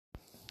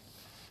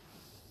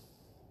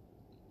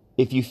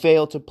If you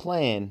fail to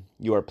plan,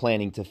 you are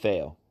planning to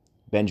fail.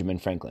 Benjamin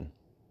Franklin.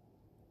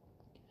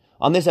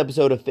 On this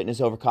episode of Fitness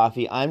Over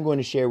Coffee, I'm going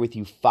to share with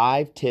you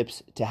 5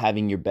 tips to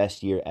having your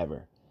best year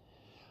ever.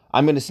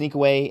 I'm going to sneak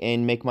away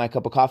and make my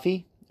cup of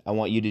coffee. I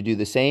want you to do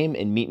the same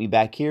and meet me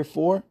back here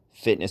for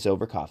Fitness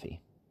Over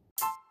Coffee.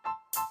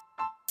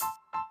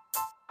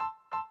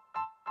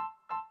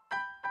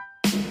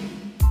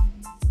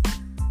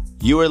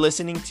 You are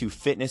listening to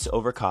Fitness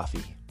Over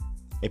Coffee,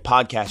 a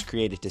podcast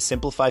created to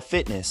simplify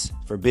fitness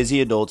for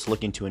busy adults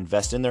looking to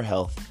invest in their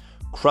health,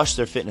 crush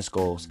their fitness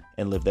goals,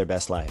 and live their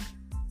best life.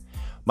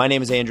 My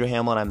name is Andrew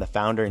Hamill, and I'm the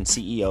founder and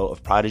CEO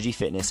of Prodigy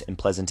Fitness in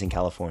Pleasanton,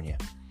 California.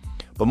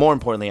 But more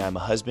importantly, I'm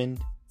a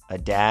husband, a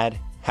dad,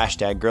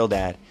 #girl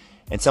dad,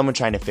 and someone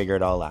trying to figure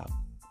it all out.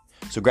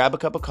 So grab a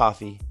cup of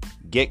coffee,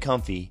 get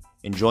comfy,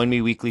 and join me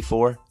weekly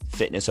for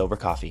Fitness Over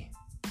Coffee.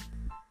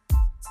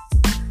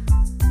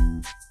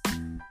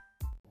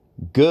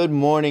 Good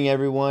morning,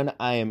 everyone.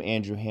 I am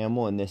Andrew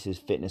Hamill, and this is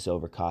Fitness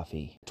Over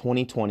Coffee.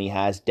 2020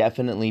 has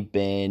definitely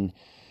been,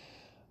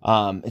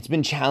 it's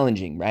been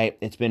challenging, right?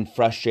 It's been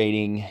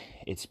frustrating.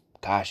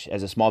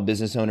 As a small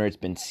business owner, it's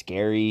been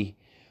scary,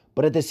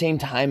 but at the same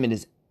time, it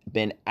has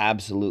been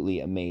absolutely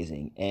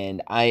amazing.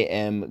 And I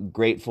am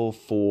grateful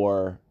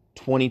for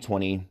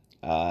 2020,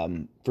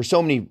 for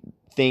so many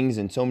things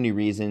and so many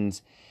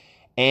reasons.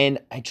 And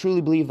I truly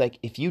believe,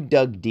 if you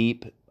dug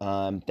deep,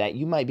 that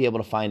you might be able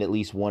to find at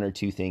least 1 or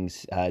 2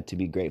 things to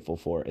be grateful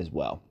for as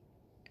well.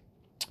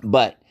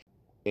 But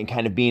in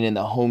kind of being in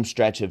the home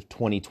stretch of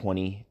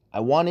 2020,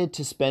 I wanted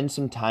to spend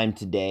some time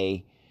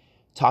today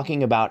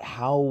talking about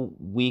how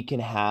we can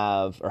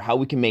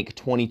make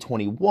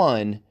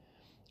 2021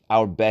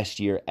 our best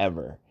year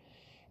ever.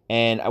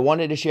 And I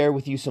wanted to share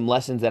with you some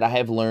lessons that I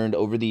have learned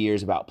over the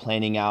years about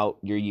planning out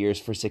your years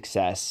for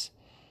success.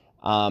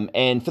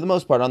 And for the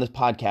most part on this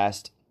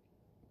podcast,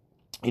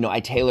 I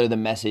tailor the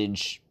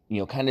message,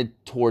 kind of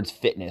towards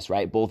fitness,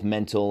 right? Both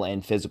mental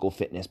and physical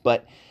fitness.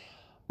 But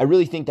I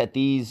really think that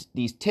these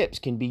tips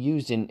can be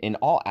used in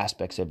all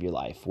aspects of your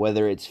life,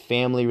 whether it's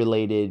family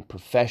related,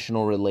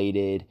 professional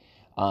related,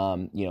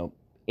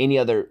 any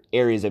other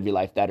areas of your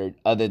life that are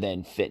other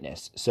than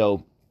fitness.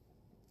 So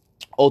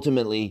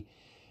ultimately,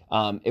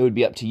 it would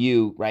be up to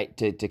you, right,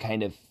 to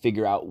kind of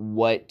figure out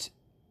what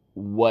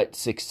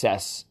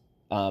success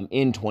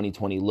in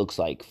 2020 looks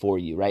like for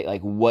you, right?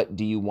 Like, what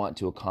do you want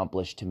to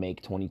accomplish to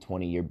make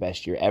 2020 your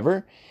best year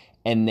ever?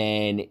 And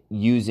then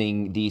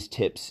using these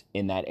tips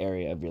in that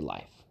area of your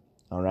life.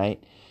 All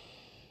right.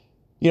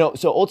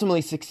 So ultimately,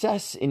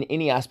 success in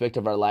any aspect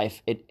of our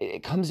life,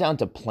 it comes down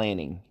to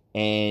planning.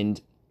 And,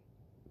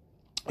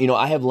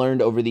 I have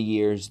learned over the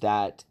years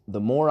that the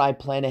more I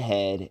plan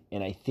ahead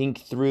and I think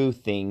through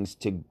things,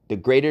 to the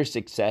greater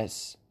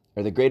success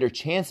or the greater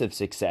chance of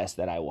success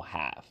that I will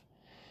have.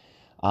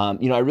 I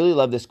really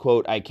love this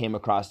quote I came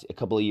across a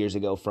couple of years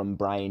ago from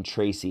Brian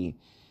Tracy.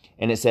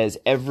 And it says,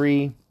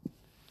 every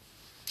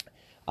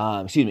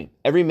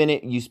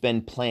minute you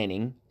spend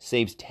planning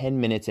saves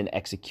 10 minutes in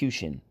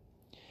execution.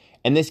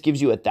 And this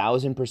gives you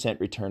 1,000%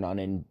 return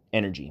on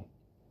energy.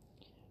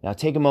 Now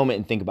take a moment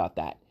and think about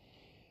that.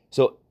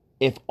 So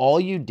if all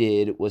you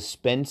did was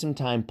spend some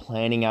time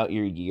planning out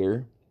your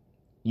year,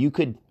 you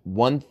could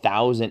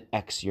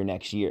 1,000x your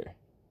next year.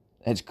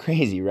 That's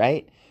crazy,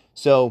 right?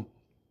 So,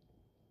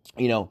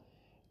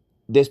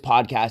 this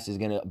podcast is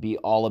going to be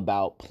all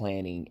about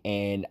planning.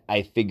 And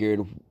I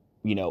figured,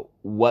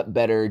 what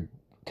better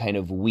kind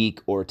of week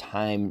or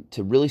time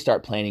to really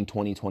start planning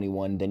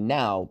 2021 than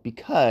now,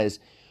 because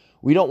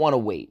we don't want to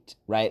wait,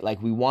 right?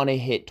 Like, we want to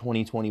hit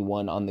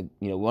 2021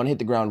 we want to hit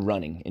the ground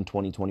running in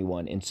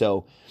 2021. And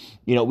so,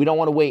 we don't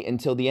want to wait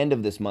until the end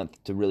of this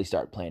month to really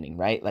start planning,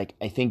 right? Like,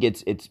 I think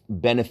it's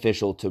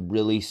beneficial to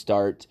really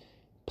start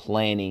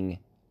planning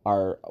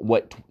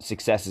what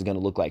success is going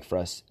to look like for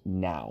us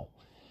now.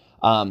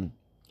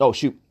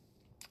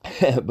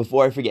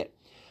 Before I forget,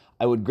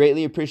 I would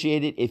greatly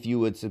appreciate it if you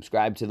would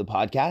subscribe to the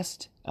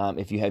podcast,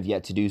 if you have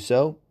yet to do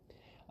so,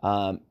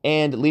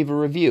 and leave a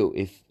review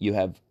if you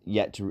have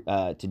yet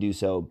to do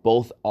so.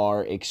 Both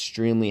are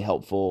extremely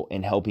helpful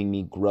in helping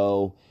me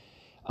grow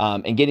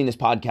and getting this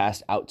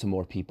podcast out to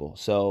more people.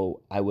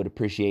 So I would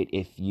appreciate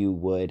if you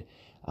would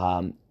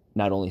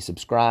not only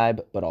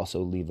subscribe, but also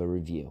leave a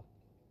review.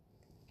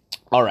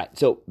 All right,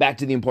 so back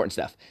to the important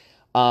stuff.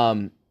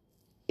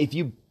 If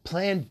you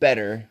plan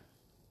better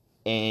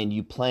and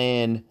you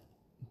plan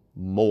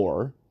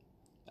more,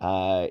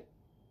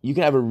 you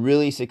can have a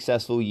really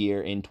successful year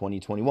in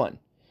 2021.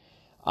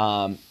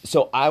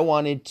 So I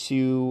wanted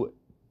to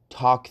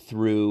talk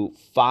through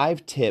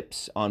 5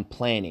 tips on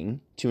planning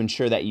to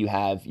ensure that you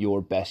have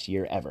your best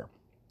year ever.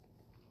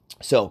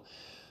 So,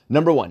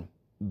 number 1,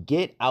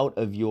 get out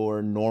of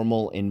your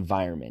normal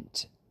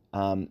environment.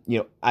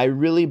 I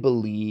really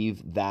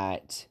believe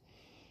that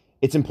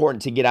it's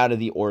important to get out of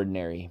the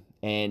ordinary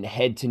and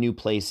head to new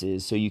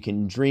places so you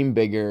can dream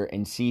bigger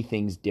and see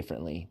things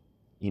differently.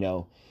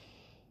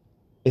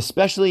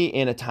 Especially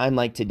in a time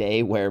like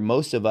today where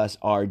most of us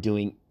are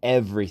doing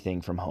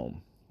everything from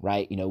home,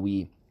 right?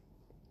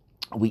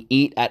 We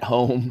eat at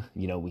home,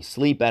 we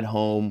sleep at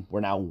home. We're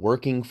now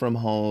working from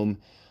home,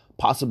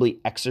 possibly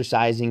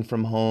exercising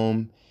from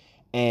home.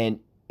 And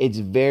it's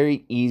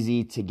very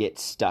easy to get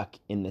stuck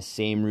in the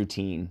same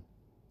routine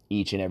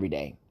each and every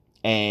day.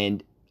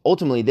 And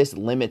ultimately, this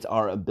limits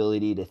our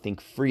ability to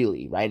think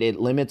freely, right? It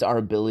limits our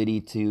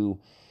ability to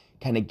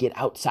kind of get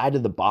outside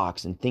of the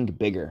box and think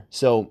bigger.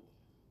 So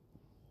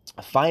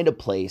find a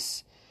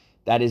place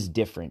that is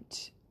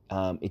different.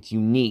 It's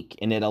unique,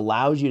 and it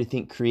allows you to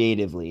think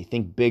creatively,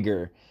 think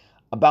bigger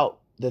about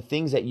the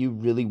things that you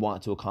really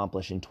want to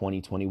accomplish in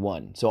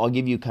 2021. So I'll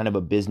give you kind of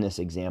a business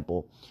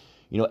example.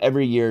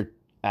 Every year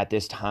at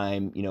this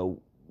time,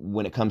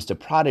 when it comes to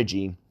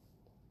Prodigy,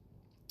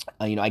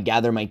 I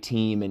gather my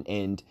team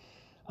and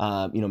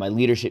my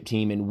leadership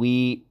team, and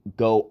we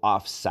go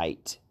off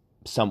site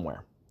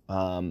somewhere,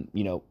 and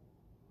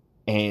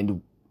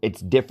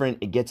it's different.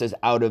 It gets us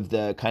out of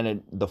the kind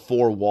of the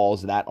four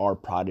walls that are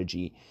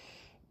Prodigy.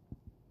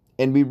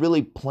 And we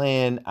really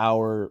plan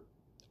our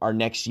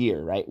next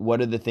year, right?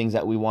 What are the things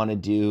that we want to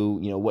do?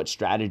 What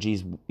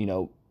strategies,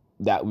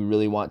 that we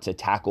really want to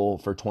tackle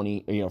for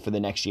for the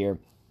next year.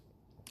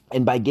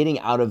 And by getting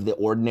out of the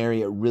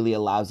ordinary, it really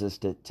allows us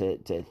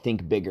to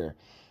think bigger.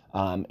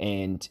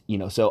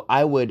 So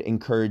I would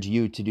encourage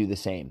you to do the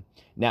same.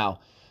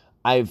 Now,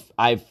 I've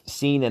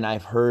seen and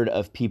I've heard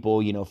of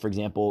people, for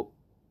example,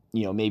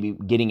 maybe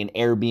getting an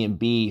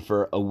Airbnb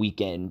for a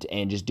weekend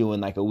and just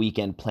doing like a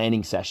weekend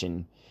planning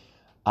session.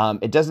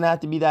 It doesn't have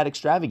to be that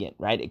extravagant,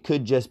 right? It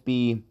could just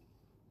be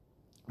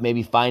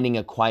maybe finding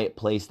a quiet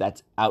place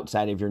that's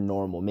outside of your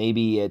normal.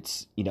 Maybe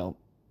it's,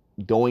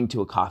 going to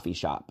a coffee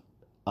shop,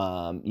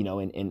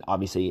 and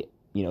obviously,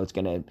 it's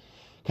going to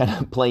kind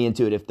of play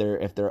into it if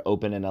they're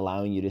open and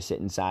allowing you to sit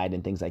inside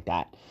and things like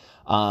that.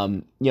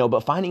 But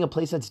finding a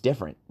place that's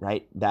different,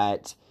 right?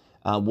 That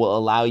will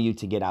allow you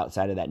to get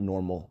outside of that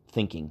normal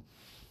thinking.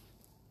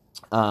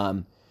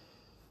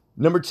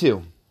 Number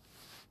 2,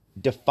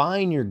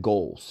 define your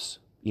goals.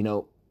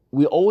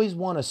 We always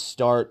want to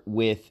start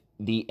with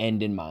the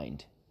end in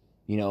mind.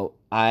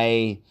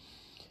 I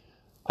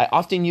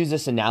often use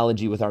this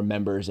analogy with our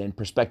members and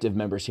prospective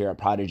members here at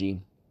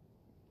Prodigy.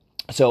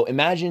 So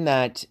imagine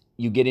that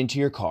you get into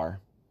your car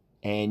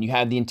and you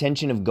have the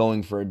intention of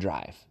going for a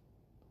drive,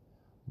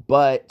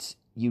 but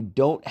you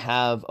don't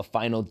have a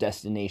final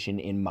destination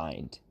in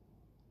mind.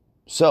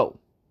 So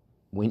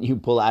when you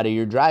pull out of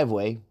your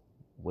driveway,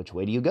 which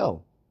way do you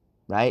go,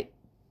 right?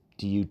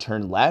 Do you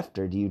turn left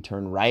or do you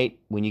turn right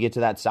when you get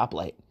to that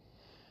stoplight?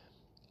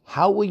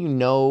 How will you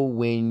know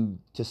when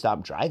to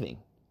stop driving?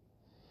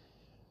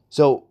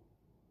 So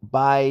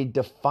by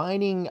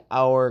defining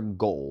our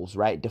goals,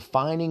 right?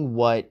 Defining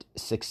what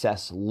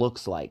success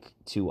looks like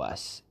to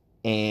us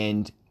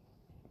and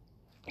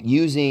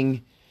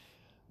using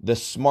the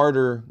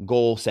smarter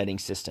goal setting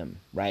system,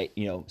 right?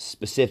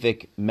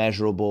 Specific,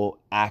 measurable,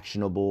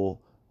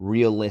 actionable,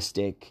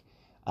 realistic,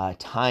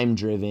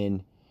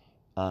 time-driven,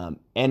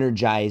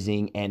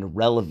 energizing, and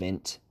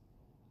relevant.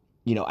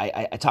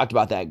 I talked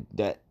about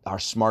that our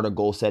smarter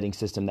goal setting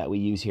system that we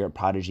use here at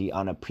Prodigy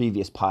on a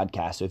previous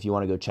podcast. So if you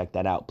want to go check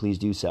that out, please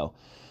do so.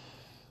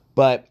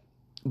 But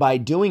by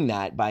doing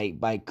that,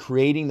 by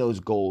creating those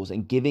goals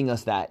and giving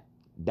us that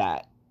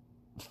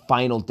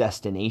final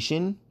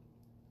destination,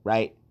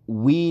 right?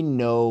 We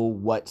know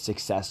what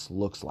success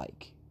looks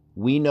like.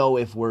 We know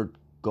if we're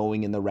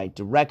going in the right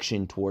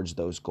direction towards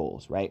those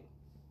goals, right?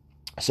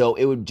 So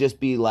it would just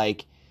be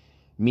like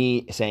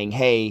me saying,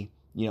 hey,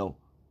 you're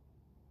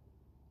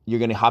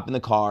going to hop in the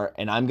car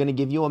and I'm going to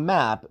give you a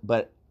map,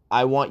 but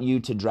I want you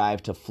to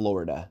drive to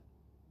Florida.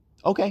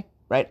 Okay,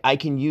 right? I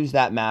can use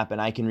that map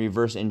and I can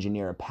reverse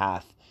engineer a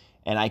path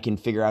and I can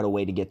figure out a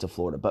way to get to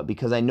Florida. But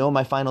because I know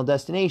my final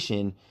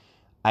destination,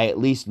 I at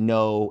least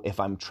know if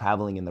I'm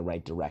traveling in the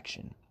right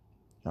direction.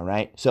 All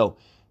right? So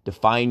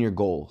define your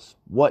goals.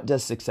 What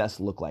does success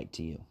look like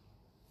to you?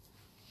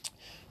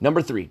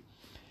 Number 3.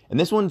 And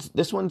this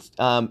one's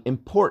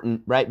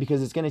important, right?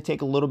 Because it's going to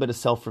take a little bit of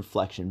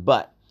self-reflection,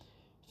 but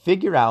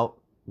figure out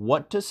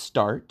what to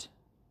start,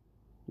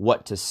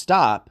 what to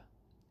stop,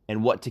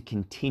 and what to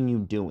continue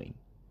doing.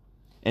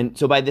 And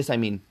so by this, I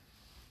mean,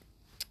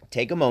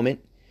 take a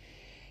moment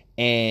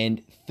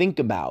and think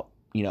about,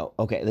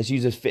 okay, let's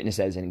use this fitness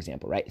as an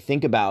example, right?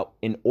 Think about,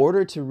 in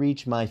order to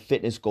reach my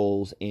fitness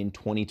goals in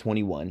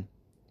 2021,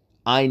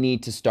 I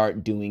need to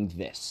start doing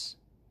this.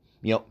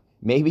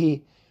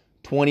 Maybe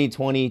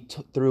 2020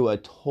 threw a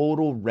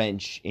total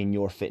wrench in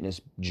your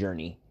fitness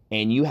journey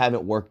and you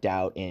haven't worked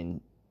out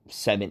in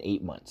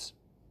 7-8 months.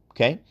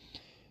 Okay.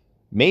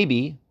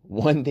 Maybe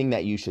one thing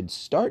that you should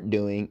start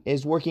doing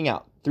is working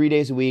out 3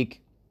 days a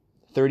week,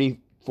 30,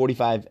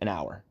 45 an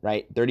hour,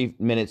 right? 30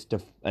 minutes to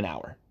an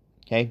hour.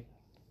 Okay.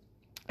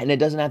 And it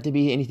doesn't have to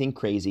be anything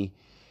crazy.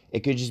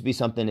 It could just be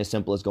something as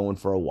simple as going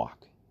for a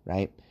walk,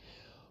 right?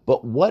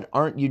 But what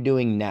aren't you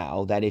doing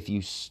now that if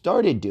you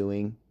started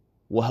doing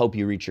will help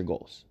you reach your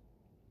goals?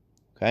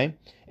 Okay.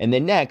 And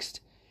then next,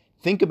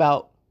 think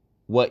about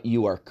what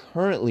you are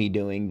currently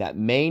doing that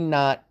may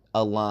not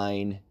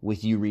align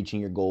with you reaching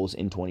your goals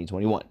in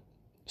 2021.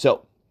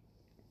 So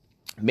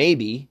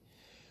Maybe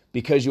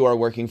because you are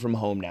working from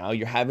home now,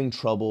 you're having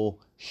trouble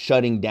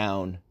shutting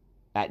down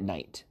at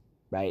night,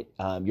 right?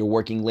 You're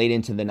working late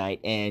into the night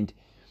and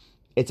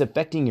it's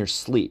affecting your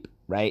sleep,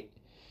 right?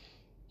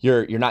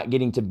 You're not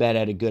getting to bed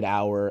at a good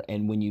hour,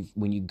 and when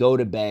you go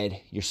to bed,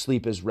 your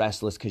sleep is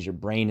restless because your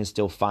brain is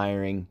still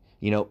firing.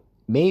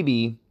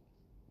 Maybe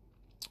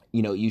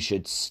you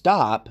should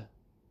stop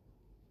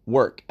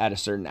work at a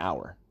certain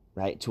hour,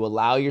 right? To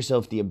allow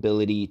yourself the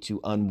ability to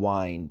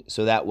unwind,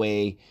 so that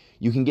way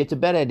you can get to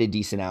bed at a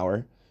decent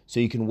hour, so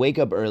you can wake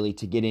up early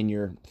to get in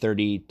your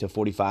 30 to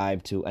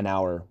 45 to an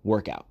hour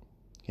workout,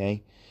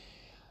 okay?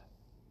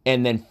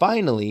 And then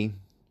finally,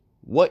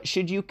 what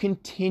should you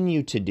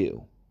continue to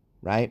do,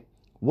 right?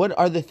 What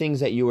are the things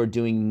that you are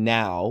doing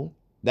now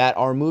that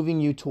are moving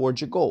you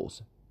towards your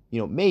goals?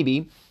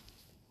 Maybe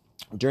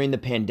during the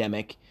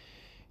pandemic,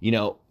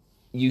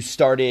 you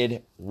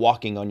started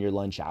walking on your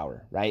lunch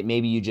hour, right?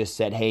 Maybe you just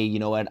said, hey, you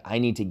know what? I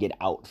need to get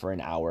out for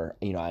an hour.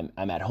 I'm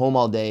at home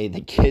all day.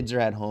 The kids are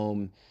at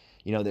home.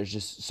 There's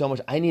just so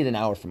much. I need an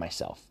hour for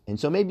myself. And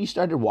so maybe you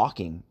started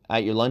walking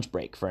at your lunch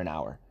break for an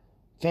hour.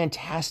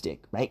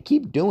 Fantastic, right?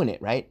 Keep doing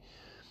it, right?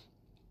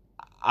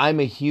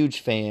 I'm a huge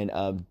fan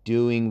of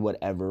doing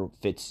whatever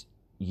fits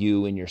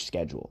you and your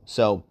schedule.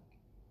 So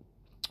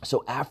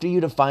after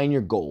you define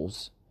your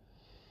goals,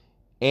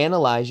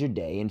 analyze your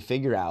day and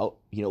figure out,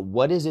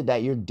 what is it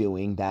that you're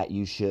doing that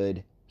you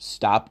should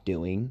stop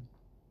doing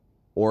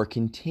or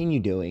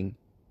continue doing?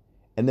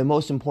 And then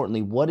most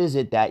importantly, what is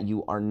it that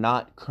you are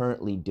not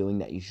currently doing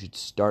that you should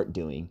start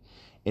doing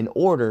in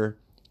order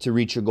to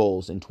reach your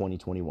goals in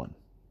 2021?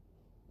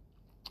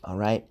 All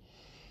right.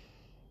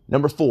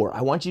 Number 4,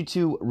 I want you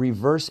to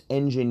reverse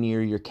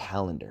engineer your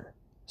calendar.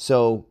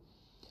 So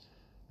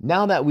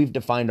now that we've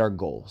defined our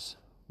goals,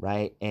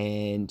 right,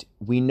 and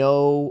we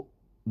know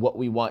what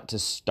we want to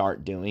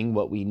start doing,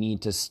 what we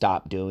need to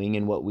stop doing,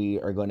 and what we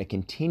are going to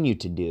continue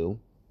to do,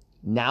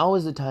 now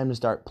is the time to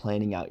start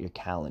planning out your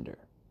calendar.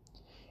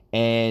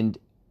 And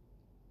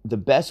the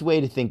best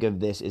way to think of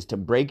this is to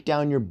break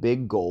down your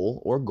big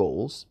goal or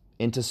goals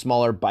into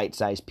smaller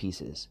bite-sized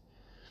pieces.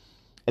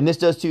 And this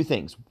does 2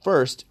 things.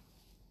 First,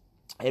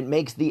 it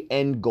makes the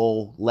end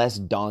goal less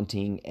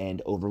daunting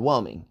and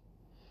overwhelming.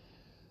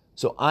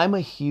 So I'm a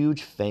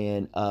huge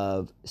fan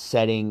of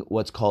setting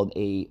what's called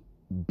a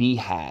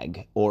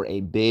BHAG, or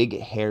a big,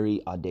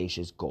 hairy,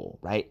 audacious goal,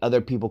 right?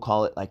 Other people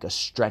call it like a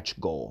stretch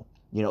goal.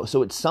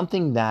 So it's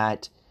something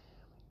that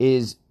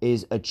is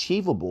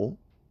achievable,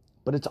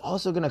 but it's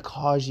also going to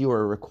cause you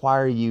or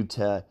require you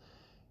to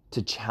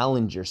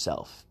challenge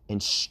yourself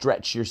and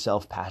stretch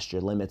yourself past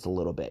your limits a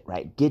little bit,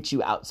 right? Get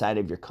you outside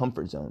of your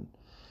comfort zone.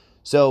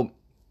 So,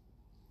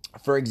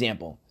 for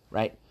example,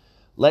 right?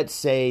 Let's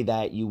say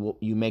that you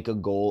make a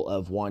goal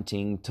of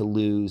wanting to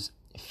lose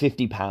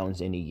 50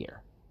 pounds in a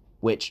year,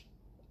 which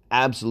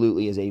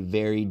absolutely is a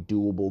very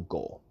doable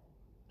goal.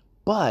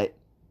 But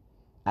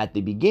at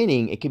the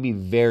beginning, it can be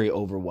very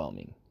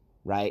overwhelming,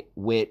 right?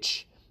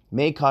 Which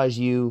may cause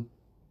you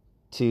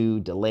to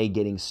delay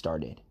getting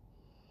started.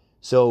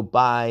 So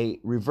by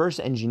reverse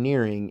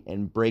engineering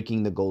and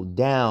breaking the goal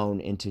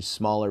down into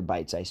smaller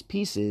bite-sized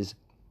pieces,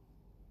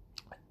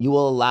 you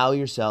will allow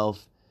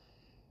yourself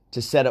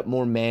to set up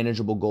more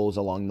manageable goals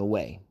along the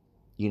way,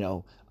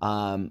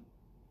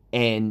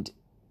 and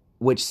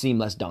which seem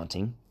less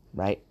daunting,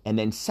 right? And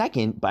then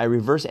second, by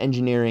reverse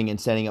engineering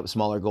and setting up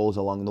smaller goals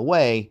along the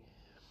way,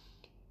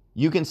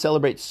 you can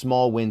celebrate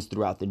small wins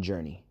throughout the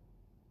journey,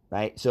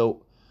 right?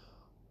 So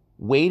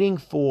waiting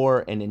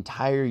for an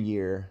entire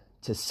year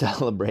to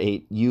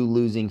celebrate you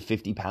losing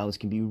 50 pounds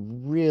can be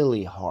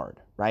really hard,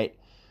 right?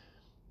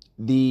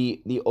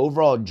 The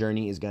overall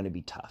journey is going to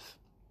be tough.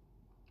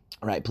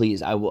 All right,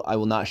 please, I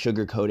will not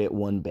sugarcoat it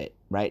one bit,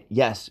 right?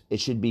 Yes,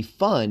 it should be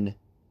fun,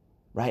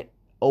 right?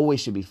 Always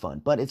should be fun,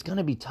 but it's going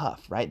to be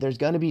tough, right? There's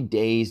going to be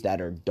days that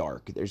are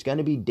dark. There's going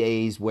to be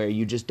days where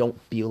you just don't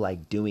feel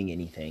like doing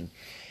anything.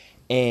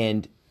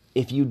 And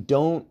if you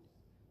don't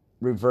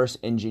reverse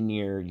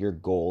engineer your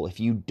goal, if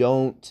you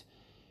don't,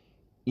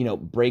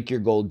 break your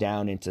goal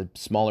down into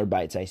smaller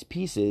bite-sized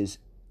pieces,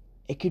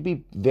 it could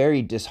be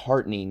very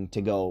disheartening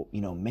to go,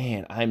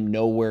 man, I'm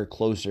nowhere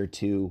closer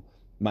to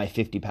my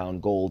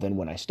 50-pound goal than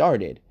when I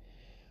started.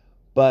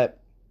 But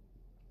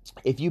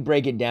if you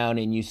break it down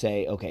and you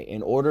say, okay,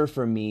 in order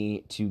for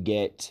me to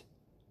get,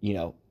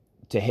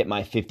 to hit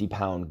my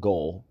 50-pound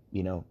goal,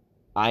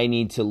 I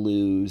need to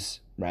lose,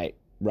 right,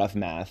 rough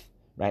math,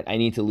 right, I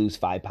need to lose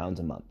 5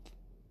 pounds a month,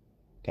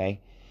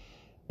 okay?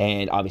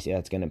 And obviously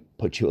that's going to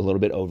put you a little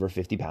bit over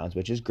 50 pounds,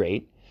 which is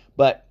great.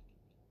 But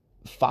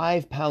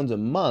 5 pounds a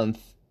month,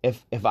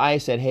 if I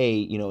said,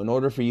 hey, in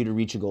order for you to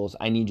reach your goals,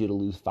 I need you to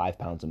lose 5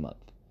 pounds a month.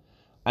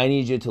 I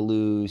need you to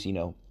lose,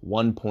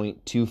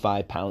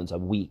 1.25 pounds a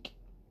week.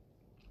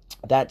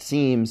 That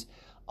seems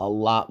a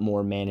lot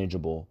more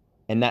manageable,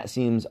 and that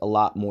seems a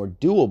lot more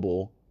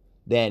doable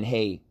than,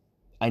 hey,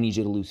 I need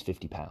you to lose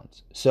 50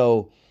 pounds.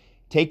 So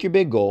take your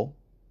big goal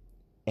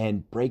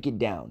and break it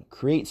down.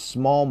 Create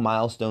small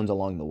milestones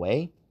along the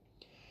way,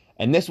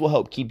 and this will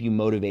help keep you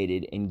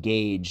motivated,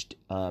 engaged,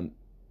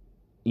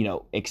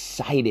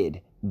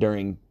 excited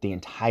during the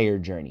entire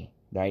journey,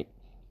 right?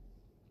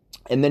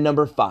 And then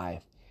number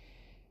 5,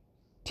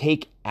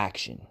 take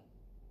action,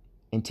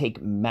 and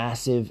take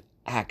massive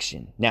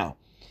action. Now,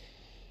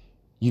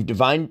 you've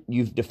defined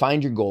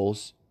your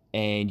goals,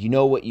 and you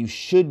know what you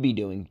should be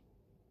doing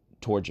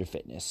towards your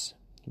fitness,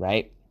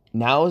 right?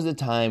 Now is the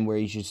time where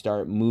you should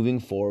start moving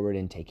forward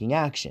and taking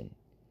action.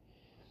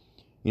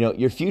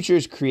 Your future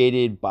is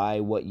created by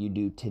what you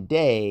do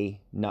today,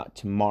 not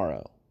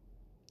tomorrow.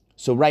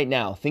 So right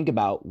now, think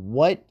about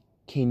what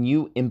can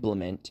you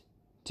implement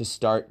to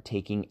start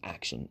taking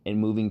action and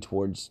moving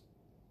towards,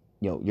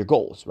 your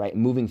goals, right?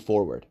 Moving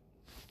forward.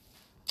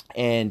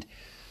 And,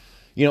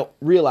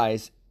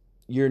 realize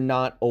you're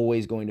not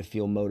always going to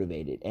feel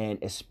motivated. And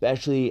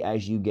especially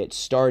as you get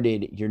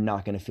started, you're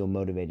not going to feel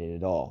motivated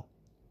at all.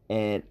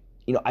 And,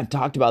 I've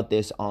talked about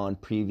this on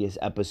previous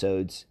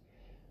episodes.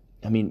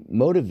 I mean,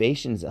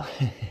 motivation's a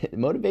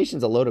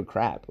load of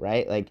crap,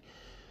 right? Like,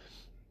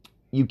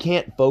 you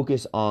can't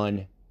focus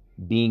on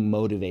being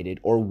motivated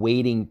or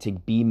waiting to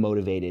be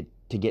motivated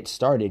to get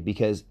started,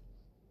 because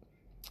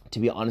to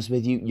be honest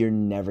with you, you're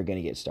never going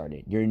to get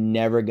started. You're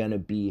never going to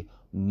be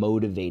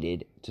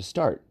motivated to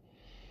start.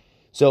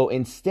 So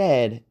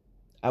instead,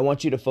 I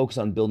want you to focus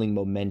on building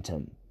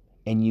momentum,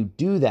 and you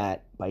do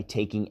that by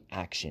taking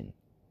action.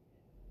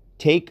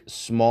 Take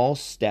small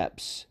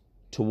steps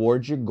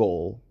towards your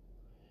goal,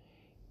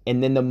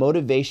 and then the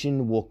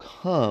motivation will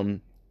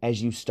come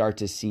as you start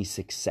to see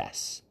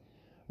success,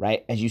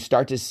 right? As you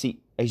start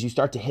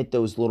to hit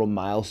those little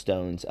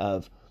milestones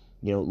of,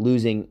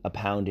 losing a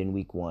pound in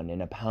week 1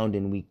 and a pound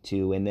in week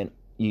 2, and then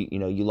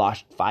you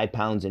lost 5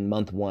 pounds in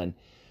month 1.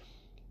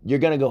 You're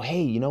going to go,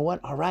 hey, you know what?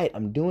 All right,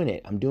 I'm doing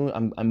it.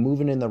 I'm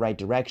moving in the right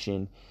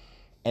direction.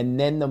 And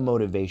then the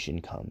motivation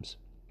comes.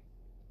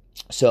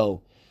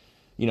 So,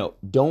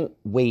 don't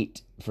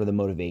wait for the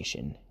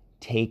motivation.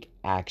 Take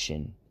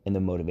action, and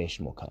the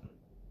motivation will come.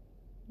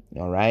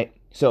 All right?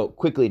 So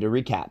quickly to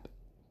recap,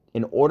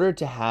 in order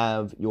to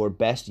have your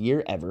best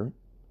year ever,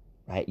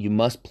 right, you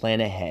must plan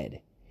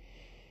ahead.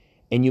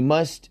 And you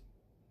must,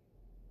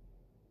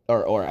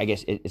 or I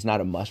guess it's not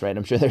a must, right?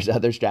 I'm sure there's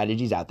other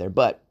strategies out there,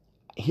 but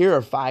here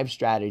are 5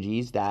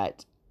 strategies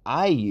that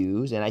I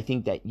use and I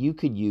think that you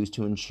could use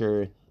to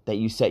ensure that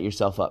you set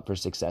yourself up for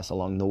success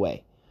along the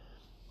way.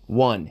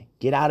 1,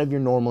 get out of your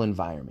normal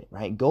environment,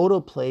 right? Go to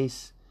a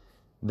place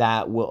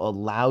that will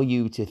allow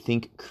you to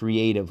think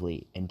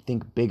creatively and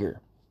think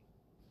bigger.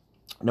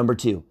 Number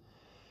 2,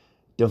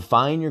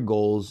 define your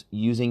goals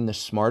using the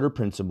SMARTER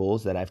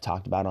principles that I've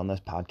talked about on this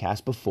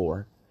podcast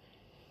before.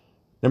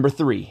 Number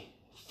 3,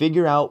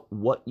 figure out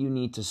what you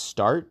need to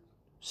start,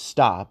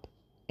 stop,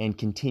 and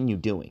continue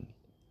doing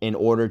in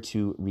order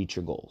to reach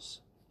your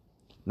goals.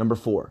 Number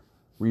 4,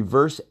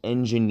 reverse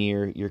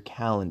engineer your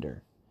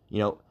calendar.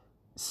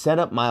 Set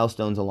up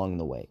milestones along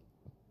the way.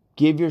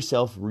 Give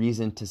yourself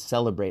reason to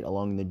celebrate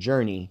along the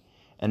journey,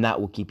 and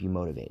that will keep you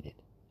motivated.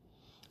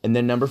 And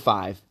then number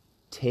 5,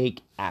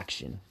 take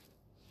action.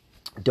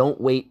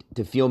 Don't wait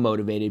to feel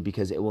motivated,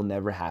 because it will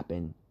never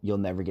happen. You'll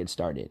never get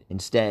started.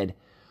 Instead,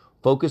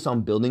 focus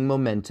on building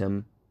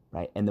momentum,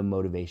 right? And the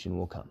motivation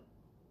will come.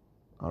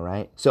 All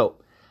right? So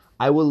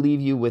I will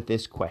leave you with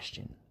this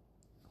question.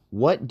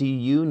 What do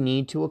you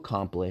need to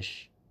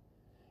accomplish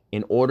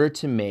in order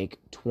to make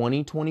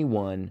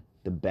 2021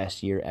 the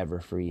best year ever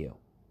for you?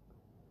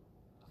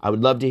 I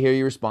would love to hear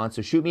your response,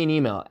 so shoot me an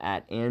email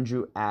at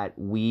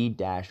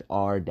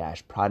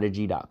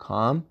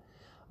andrew@we-r-prodigy.com.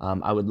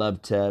 I would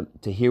love to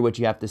hear what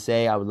you have to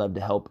say. I would love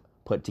to help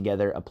put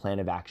together a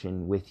plan of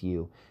action with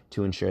you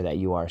to ensure that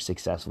you are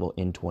successful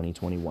in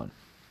 2021.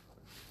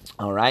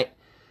 All right.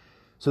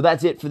 So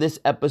that's it for this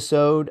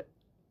episode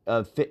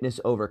of Fitness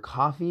Over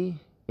Coffee.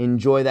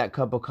 Enjoy that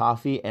cup of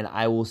coffee, and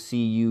I will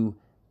see you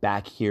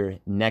back here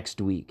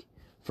next week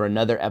for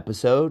another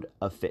episode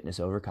of Fitness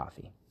Over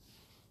Coffee.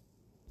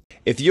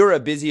 If you're a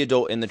busy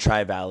adult in the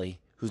Tri-Valley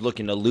who's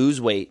looking to lose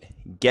weight,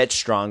 get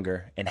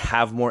stronger, and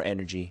have more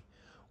energy,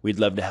 we'd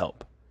love to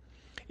help.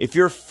 If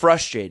you're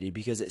frustrated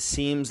because it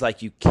seems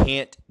like you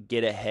can't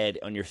get ahead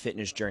on your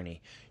fitness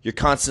journey, you're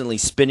constantly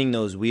spinning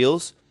those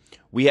wheels,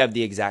 we have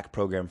the exact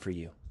program for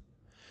you.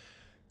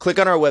 Click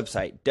on our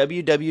website,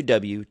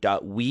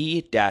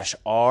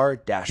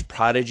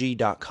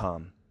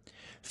 www.we-r-prodigy.com.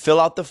 Fill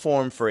out the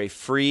form for a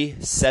free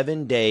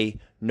 7-day,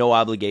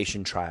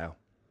 no-obligation trial.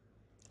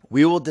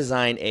 We will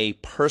design a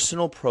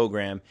personal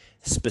program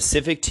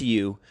specific to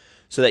you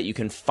so that you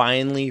can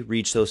finally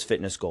reach those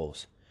fitness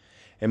goals.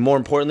 And more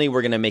importantly,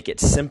 we're going to make it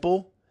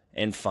simple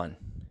and fun.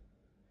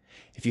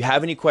 If you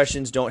have any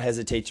questions, don't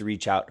hesitate to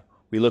reach out.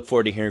 We look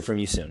forward to hearing from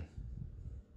you soon.